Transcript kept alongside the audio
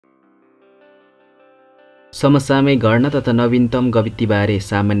समसामयिक घटना तथा नवीनतम गतिबारे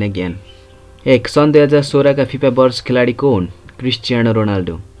सामान्य ज्ञान। 1. सन् 2016 का फिफा वर्ष खेलाडी को हुन्? Cristiano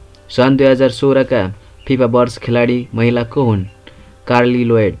Ronaldo. सन् 2016 का फिफा वर्ष खेलाडी महिला को हुन्? कार्ली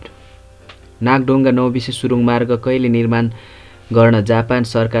लोएड। नागढुङ्गा नौबिसे सुरुङ मार्ग कहिले निर्माण गर्न जापान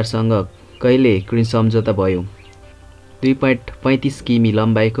सरकारसँग कहिले ऋण सम्झौता भयो? 2.35 किमी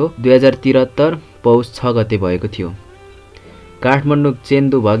लम्बाइको 2073 पौष 6 गते भएको थियो। काठमाडौँ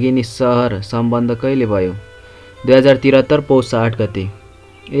चेन्दु भगिनी सहर सम्बन्ध कहिले भयो? 2073 पौष 8 गते।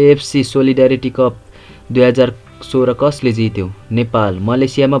 एएफसी सोलिडारिटी कप 2016 कसले जित्यो? नेपाल।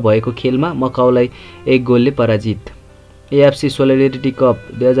 मलेसियामा भएको खेलमा मकाउलाई 1 गोलले पराजित। एएफसी सोलिडारिटी कप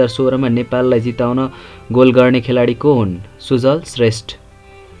 2016 मा नेपाललाई जिताउन गोल गर्ने खेलाडी को हुन्? सुजल श्रेष्ठ।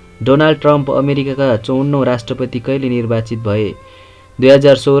 डोनाल्ड ट्रम्प अमेरिकाका 54औं राष्ट्रपति कहिले निर्वाचित भए?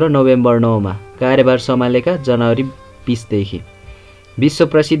 2016 नोभेम्बर 9 मा। कार्यभार सम्हालेका जनवरी 20 देखि। विश्व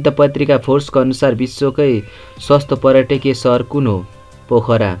प्रसिद्ध पत्रिका फोर्सका अनुसार विश्वकै सस्तो पर्यटकीय सहर कुन हो?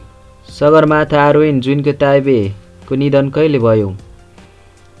 पोखरा। सगरमाथा आरोहण जुनको ताइबेको निधन कहिले भयो?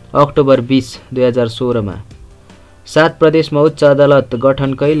 अक्टोबर 20, 2016 मा। 7 प्रदेशमा उच्च अदालत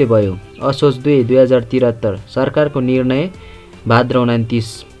गठन कहिले भयो? असोज 2, 2073। सरकारको निर्णय भाद्र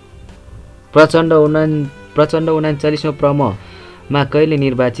 29। प्रचण्ड 39औं प्रमुखमा कहिले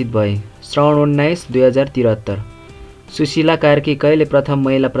निर्वाचित भए? श्रावण 19, 2073। सुशीला कार्की कहिले प्रथम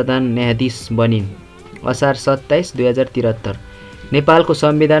महिला प्रधान न्यायाधीश बनिन्? असार 27, 2073। नेपालको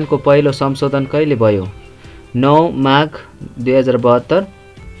संविधानको पहिलो संशोधन कहिले भयो? 9 माघ 2072।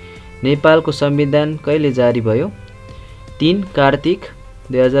 नेपालको संविधान कहिले जारी भयो? 3 कार्तिक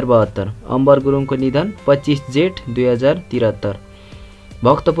 2072। अम्बर गुरुङको निधन 25 जेठ 2073।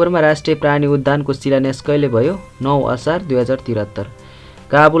 भक्तपुरमा राष्ट्रिय प्राणी उद्यानको शिलान्यास कहिले भयो? 9 असार 2073।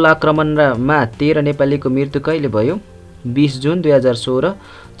 काबुल आक्रमणमा 13 नेपालीको मृत्यु कहिले भयो? 20 जुन 2016,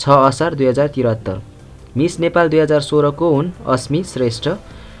 6 असार 2073। मिस नेपाल 2016 को हुन्? अस्मी श्रेष्ठ।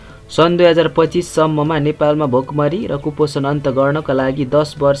 सन् 2025 सम्ममा नेपालमा भोकमरी र कुपोषण अन्त गर्नका लागि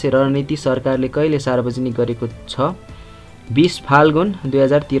 10 वर्षे रणनीति सरकारले कहिले सार्वजनिक गरेको छ? 20 फाल्गुन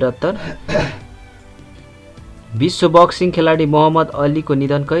 2073। विश्व बक्सिङ खेलाडी मोहम्मद अलीको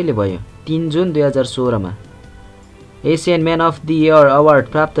निधन कहिले भयो? 3 जुन 2016 मा। Asian man of the year award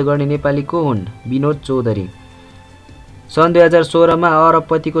प्राप्त गर्ने नेपाली को हुन्? विनोद चौधरी। सन् 2016 मा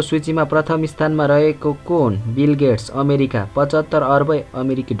अरबपतिको सूचीमा प्रथम स्थानमा रहेको को हुन्? Bill Gates, America. 75 अर्ब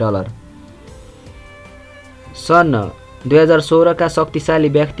अमेरिकी डलर। सन् 2016 का शक्तिशाली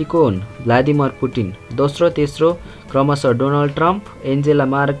व्यक्ति को हुन्? Vladimir Putin. दोस्रो तेस्रो क्रमशः Donald Trump, Angela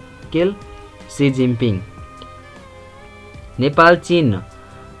Merkel, C Jinping. Nepal चीन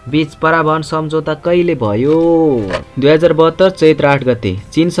बीच परावहन सम्झौता कहिले भयो? 2072 चैत्र 8 गते।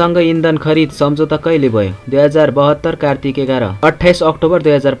 चीनसँग इन्धन खरिद सम्झौता कहिले भयो? 2072 कार्तिक 11। 28 अक्टोबर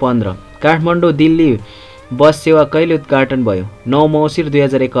 2015। काठमाडौँ दिल्ली बस सेवा कहिले उद्घाटन भयो? 9 मौसिर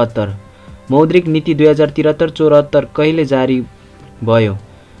 2071। मौद्रिक नीति 2073-74 कहिले जारी भयो?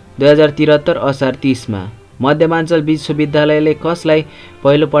 2073 असार 30 मा। मध्यमाञ्चल विश्वविद्यालयले कसलाई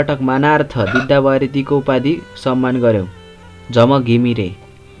पहिलो पटक मानार्थ विद्यावारिधीको उपाधि सम्मान गर्यो? झमक घिमिरे।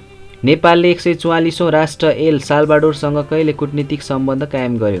 नेपालले 144औं राष्ट्र एल साल्भाडोरसँग कहिले कूटनीतिक सम्बन्ध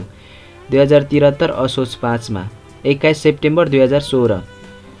कायम गर्यो? 2073 असोज 5 मा। 21 सेप्टेम्बर 2016।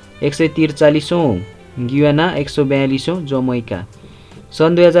 143औं गियाना, 142औं जमैका।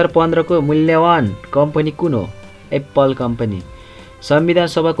 सन् 2015 को मूल्यवान कम्पनी कुन हो? Apple company. संविधान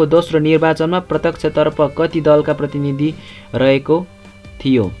सभाको दोस्रो निर्वाचनमा प्रत्यक्षतर्फ कति दलका प्रतिनिधि रहेको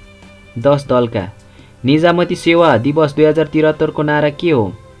थियो? 10 दलका। निजामती सेवा दिवस 2073 को नारा के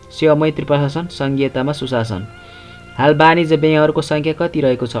हो? सेवा मैत्री प्रशासन, संघीयतामा सुशासन। हाल वाणिज्य व्ययहरूको संख्या कति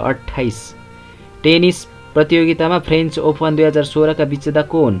रहेको छ? 28। टेनिस प्रतियोगितामा फ्रेन्च ओपन 2016 का विजेता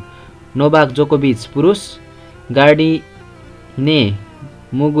को हुन्? नोभाक जोकोभिच, पुरुष। गार्डिने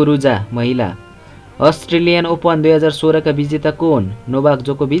मुगुरुजा, महिला। अस्ट्रेलियन ओपन 2016 का विजेता को हुन्? नोभाक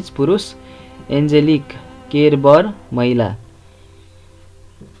जोकोभिच, पुरुष। एन्जेलिक केरबर, महिला।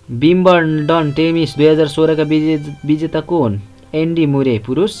 विम्बल्डन टेनिस 2016 का विजेता को हुन्? एन्डी मुरे,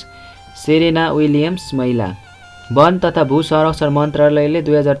 पुरुष। सेरेना विलियम्स, महिला। वन तथा भू संरक्षण मन्त्रालयले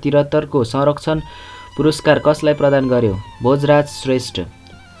 2073 को संरक्षण पुरस्कार कसलाई प्रदान गर्यो? भोजराज श्रेष्ठ।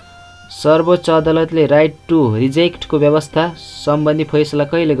 सर्वोच्च अदालतले राइट टु रिजेक्टको व्यवस्था सम्बन्धी फैसला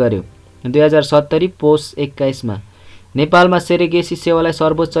कहिले गर्यो? 2070 पौष 21 मा। नेपालमा सेरेगेसी सेवालाई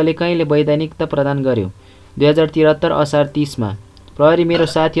सर्वोच्चले कहिले वैधानिकता प्रदान गर्यो? 2073 असार 30 मा। प्रहरी मेरो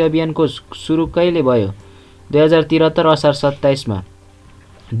साथी अभियानको सुरु कहिले भयो? 2073 असार 27 मा।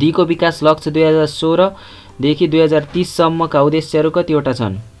 डीको विकास लक्ष्य 2016 देखि 2030 सम्मका उद्देश्यहरू कतिवटा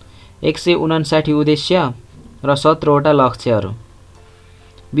छन्? 159 उद्देश्य र 17 वटा लक्ष्यहरू।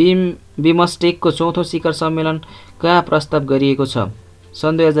 बिमस्टेकको चौथो शिखर सम्मेलन कहाँ प्रस्ताव गरिएको छ?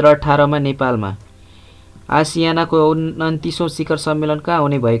 सन् 2018 मा नेपालमा। आसियानाको 29औं शिखर सम्मेलन कहाँ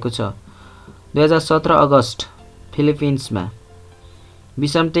हुने भएको छ? 2017 अगस्त फिलिपिन्समा।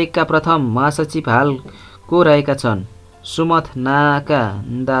 बिमस्टेकका प्रथम महासचिव हाल को रहेका छन्? सुमथ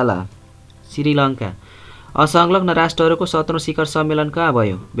नाकान्दाला, श्रीलङ्का। असंलग्न राष्ट्रहरूको 17औं शिखर सम्मेलन कहाँ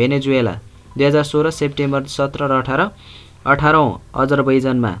भयो? भेनेजुएला। 2016 सेप्टेम्बर 17 र 18औं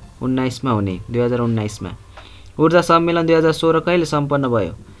अजरबैजानमा 19 मा हुने 2019 मा। ऊर्जा सम्मेलन 2016 कहिले सम्पन्न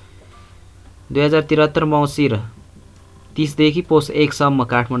भयो? 2073 मङ्सिर 30 देखि पौष 1 सम्म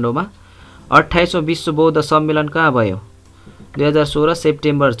काठमाडौँमा। 28औं विश्व बौद्ध सम्मेलन कहाँ भयो? 2016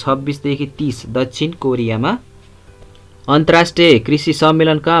 सेप्टेम्बर 26 देखि 30 दक्षिण कोरियामा। अन्तर्राष्ट्रिय कृषि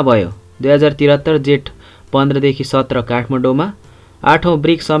सम्मेलन कहाँ भयो? 2073 जेठ 15 देखि 17 काठमाडौँमा। 8औं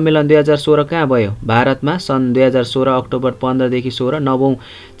ब्रिक्स सम्मेलन 2016 कहाँ भयो? भारतमा। सन् 2016 अक्टोबर 15 देखि 16। 9औं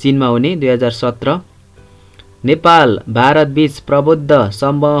चीनमा हुने 2017। नेपाल भारत बीच प्रबुद्ध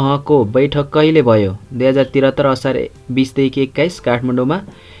समूहको बैठक कहिले भयो? 2073 असार 20 देखि 21 काठमाडौँमा।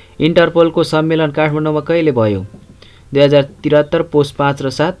 इन्टरपोलको सम्मेलन काठमाडौँमा कहिले भयो? 2073 पौष 5 र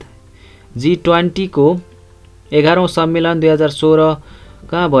 7। G20 को 11औं सम्मेलन 2016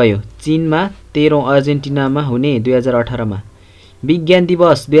 कहाँ भयो? चीनमा। 13औं अर्जेन्टिनामा हुने 2018 मा। विज्ञान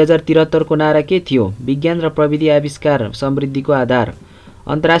दिवस 2073 को नारा के थियो? विज्ञान र प्रविधि आविष्कार समृद्धिको आधार।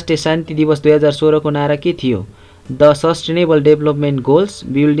 अन्तर्राष्ट्रिय शान्ति दिवस 2016 को नारा के थियो? The sustainable development goals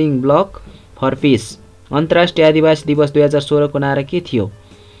building block for piece. अन्तर्राष्ट्रिय आदिवासी दिवस 2016 को नारा के थियो?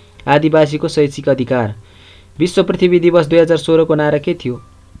 आदिवासीको शैक्षिक अधिकार। विश्व पृथ्वी दिवस 2016 को नारा के थियो?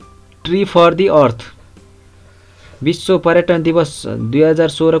 Tree for the earth. विश्व पर्यटन दिवस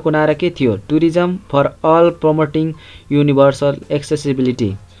 2016 को नारा के थियो? Tourism for all promoting universal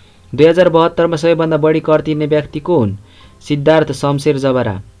accessibility. 2072 मा सबैभन्दा बढी कर तिर्ने व्यक्ति को हुन्? सिद्धार्थ शमशेर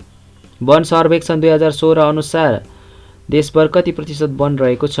जबरा। वन सर्वेक्षण 2016 अनुसार देशभर कति प्रतिशत वन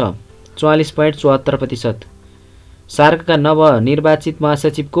रहेको छ? 44.74%। सार्कका नवनिर्वाचित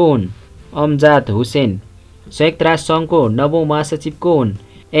महासचिव को हुन्? अमजाद हुसेन। संयुक्त राष्ट्र सङ्घको 9औं महासचिव को हुन्?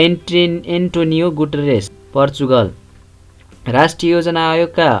 Antonio Guterres, Portugal. राष्ट्रिय योजना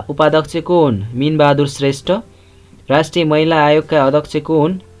आयोगका उपाध्यक्ष को हुन्? मीनबहादुर श्रेष्ठ। राष्ट्रिय महिला आयोगका अध्यक्ष को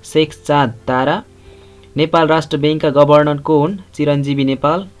हुन्? शेख चाँद तारा। नेपाल राष्ट्र बैंकका गभर्नर को हुन्? चिरञ्जीवी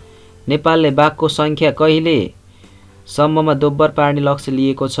नेपाल। नेपालले बाघको सङ्ख्या कहिले सम्ममा दोब्बर पार्ने लक्ष्य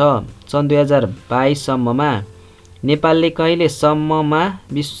लिएको छ? सन् 2022 सम्ममा। नेपालले कहिले सम्ममा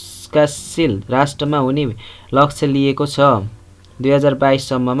विकासशील राष्ट्रमा हुने लक्ष्य लिएको छ? 2022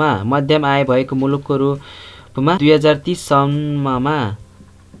 सम्ममा। मध्यम आय भएको मुलुकको रूपमा 2030 सम्ममा।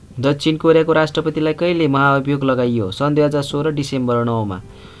 दक्षिण कोरियाको राष्ट्रपतिलाई कहिले महाभियोग लगाइयो? सन् 2016 डिसेम्बर 9 मा।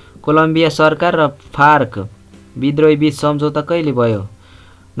 कोलम्बिया सरकार र फार्क विद्रोही बीच सम्झौता कहिले भयो?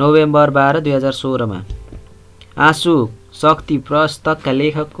 नोभेम्बर 12 2016 मा। आँसु शक्ति पुस्तकका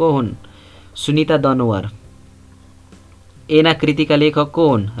लेखक को हुन्? सुनिता दनोवर। एना कृतिका लेखक को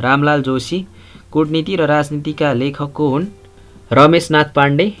हुन्? रामलाल जोशी। कूटनीति र राजनीतिका लेखक को हुन्? रमेशनाथ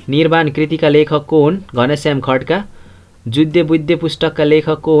पाण्डे। निर्माण कृतिका लेखक को हुन्? घनश्याम खड्का। जुद्ध बुद्ध पुस्तकका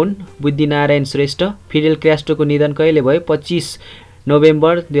लेखक को हुन्? बुद्धिनारायण श्रेष्ठ। फिडेल क्यास्ट्रोको निधन कहिले भयो? 25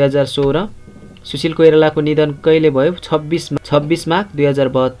 नोभेम्बर 2016। सुशील कोइरालाको निधन कहिले भयो? 26 माघ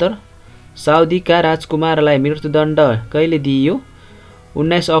 2072। साउदीका राजकुमारलाई मृत्युदण्ड कहिले दिइयो?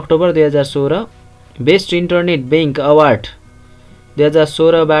 19 October 2016। Best internet bank award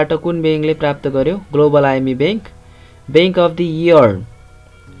 2016 बाट कुन बैंकले प्राप्त गर्यो? Global IME bank. Bank of the year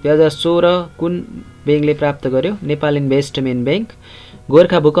 2016 कुन बैंकले प्राप्त गर्यो? Nepal investment bank.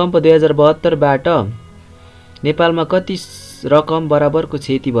 गोर्खा भूकम्प 2072 बाट नेपालमा कति रकम बराबरको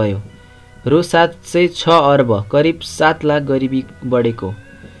क्षति भयो? रु 706 अर्ब, करिब 7 लाख गरिबी बढेको।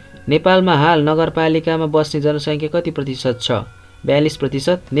 नेपालमा हाल नगरपालिकामा बस्ने जनसङ्ख्या कति प्रतिशत छ?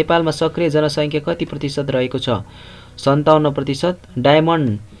 42%। नेपालमा सक्रिय जनसङ्ख्या कति प्रतिशत रहेको छ? 57%।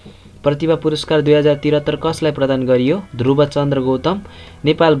 डायमन्ड प्रतिभा पुरस्कार 2073 कसलाई प्रदान गरियो? ध्रुवचन्द्र गौतम।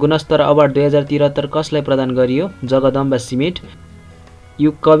 नेपाल गुणस्तर अवार्ड 2073 कसलाई प्रदान गरियो? जगदम्बा सिमेट।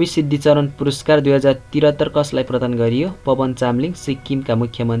 युग कवि सिद्धिचरण पुरस्कार 2073 कसलाई प्रदान गरियो? पवन चामलिङ, सिक्किमका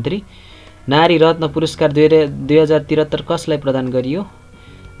मुख्यमन्त्री। नारी रत्न पुरस्कार 2073 कसलाई प्रदान गरियो?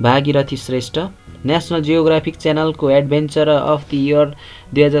 Bhagirathi Shrestha. National geographic च्यानलको adventure of the year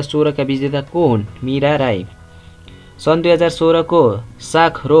 2016 का विजेता को हुन्? मीरा राई। सन् 2016 को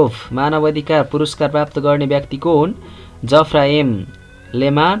साखरोफ मानवाधिकार पुरस्कार प्राप्त गर्ने व्यक्ति को हुन्? जफ्रा एम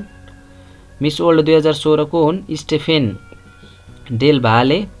लेमान। मिस वर्ल्ड 2016 को हुन्? स्टेफेन डेल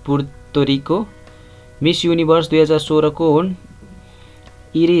भाले, पुर्तोरिको। मिस युनिभर्स 2016 को हुन्?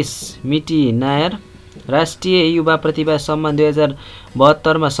 इरिस मिटी नायर। राष्ट्रिय युवा प्रतिभा सम्मान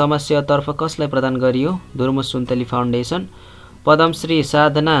 2072 मा समाजसेवातर्फ कसलाई प्रदान गरियो? धुर्म सुन्तली फाउन्डेसन। पद्मश्री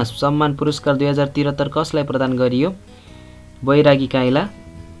साधना सम्मान पुरस्कार 2073 कसलाई प्रदान गरियो? बैरागी काइला।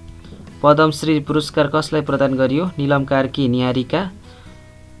 पद्मश्री पुरस्कार कसलाई प्रदान गरियो? नीलम कार्की निहारिका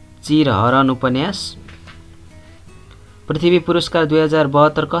चिरहरण उपन्यास। पृथ्वी पुरस्कार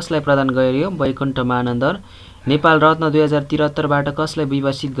 2072 कसलाई प्रदान गरियो? वैकुण्ठ मानन्दर। नेपाल रत्न 2073 बाट कसलाई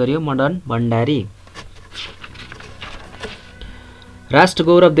विभूषित गरियो? मदन भण्डारी। राष्ट्र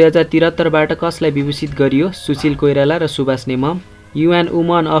गौरव 2073 बाट कसलाई विभूषित गरियो? सुशील कोइराला र Subhash नेमाम। UAN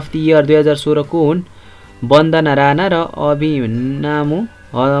woman of the year 2016 को हुन्? वन्दना राणा र अभिनामु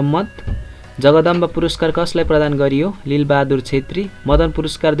अहमद। जगदम्बा पुरस्कार कसलाई प्रदान गरियो? लीलबहादुर छेत्री। मदन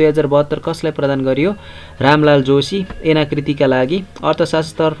पुरस्कार 2072 कसलाई प्रदान गरियो? रामलाल जोशी। एनाकृतिका लागि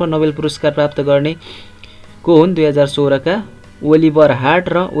अर्थशास्त्रतर्फ नोबेल पुरस्कार प्राप्त गर्ने को हुन्? 2016 का ओलिभर हार्ट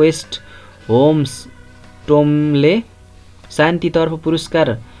र वेस्ट होम्स्टोमले। शान्तितर्फ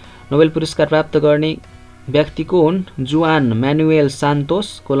नोबेल पुरस्कार प्राप्त गर्ने व्यक्ति को हुन्? जुआन म्यानुएल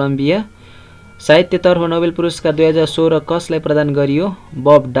सान्तोस कोलम्बिया। साहित्यतर्फ नोबेल पुरस्कार 2016 कसलाई प्रदान गरियो?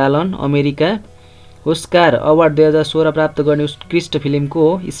 बब डालन अमेरिका। ओस्कार अवार्ड 2016 प्राप्त गर्ने उत्कृष्ट फिल्मको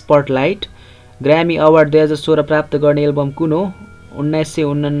हो? स्पटलाइट। ग्रामी अवार्ड 2016 प्राप्त गर्ने एल्बम कुन हो?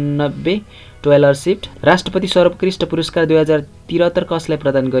 1989 टेलर स्विफ्ट। राष्ट्रपति सर्वोत्कृष्ट पुरस्कार 2073 कसलाई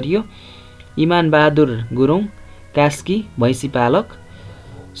प्रदान गरियो? इमान बहादुर गुरुङ कास्की भैँसी पालक।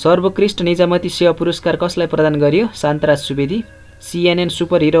 सर्वोत्कृष्ट निजामती सेवा पुरस्कार कसलाई प्रदान गरियो? शान्तराज Subedi. CNN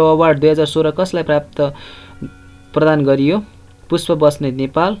super hero award 2016 कसलाई प्रदान गरियो? पुष्प Basnet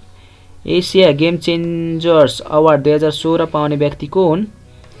Nepal. Asia game चेन्जर्स award 2016 पाउने व्यक्ति को हुन्?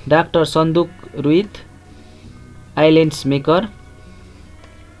 डाक्टर सन्दुक रुइत आइल्यान्ड्स मेकर।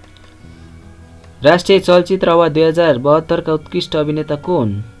 राष्ट्रिय चलचित्र अवार्ड 2072 का उत्कृष्ट अभिनेता को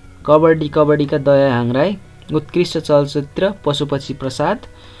हुन्? कबड्डी का दया हाङराई। उत्कृष्ट चलचित्र पशुपक्षी प्रसाद।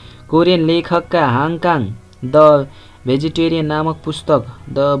 कोरियन लेखकका हाङकाङ द भेजिटेरियन नामक पुस्तक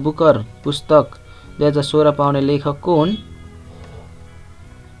द बुकर पुस्तक 2016 पाउने लेखक को हुन्?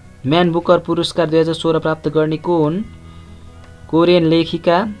 म्यान बुकर पुरस्कार 2016 प्राप्त गर्ने को हुन्? कोरियन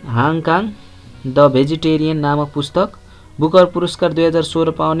लेखिका हाङकाङ द भेजिटेरियन नामक पुस्तक। बुकर पुरस्कार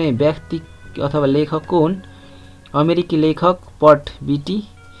 2016 पाउने व्यक्ति अथवा लेखक को हुन्? अमेरिकी लेखक पट बिटी।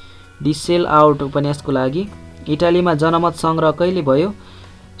 दि सेल आउट उपन्यासको लागि। इटालीमा जनमत सङ्ग्रह कहिले भयो?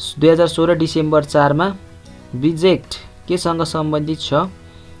 2016 डिसेम्बर 4 मा। ब्रेक्जिट केसँग सम्बन्धित छ?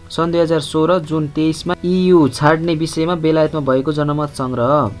 सन् 2016 जुन 23 मा EU छाड्ने विषयमा बेलायतमा भएको जनमत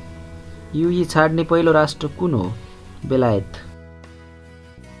सङ्ग्रह। EU छाड्ने पहिलो राष्ट्र कुन हो? बेलायत।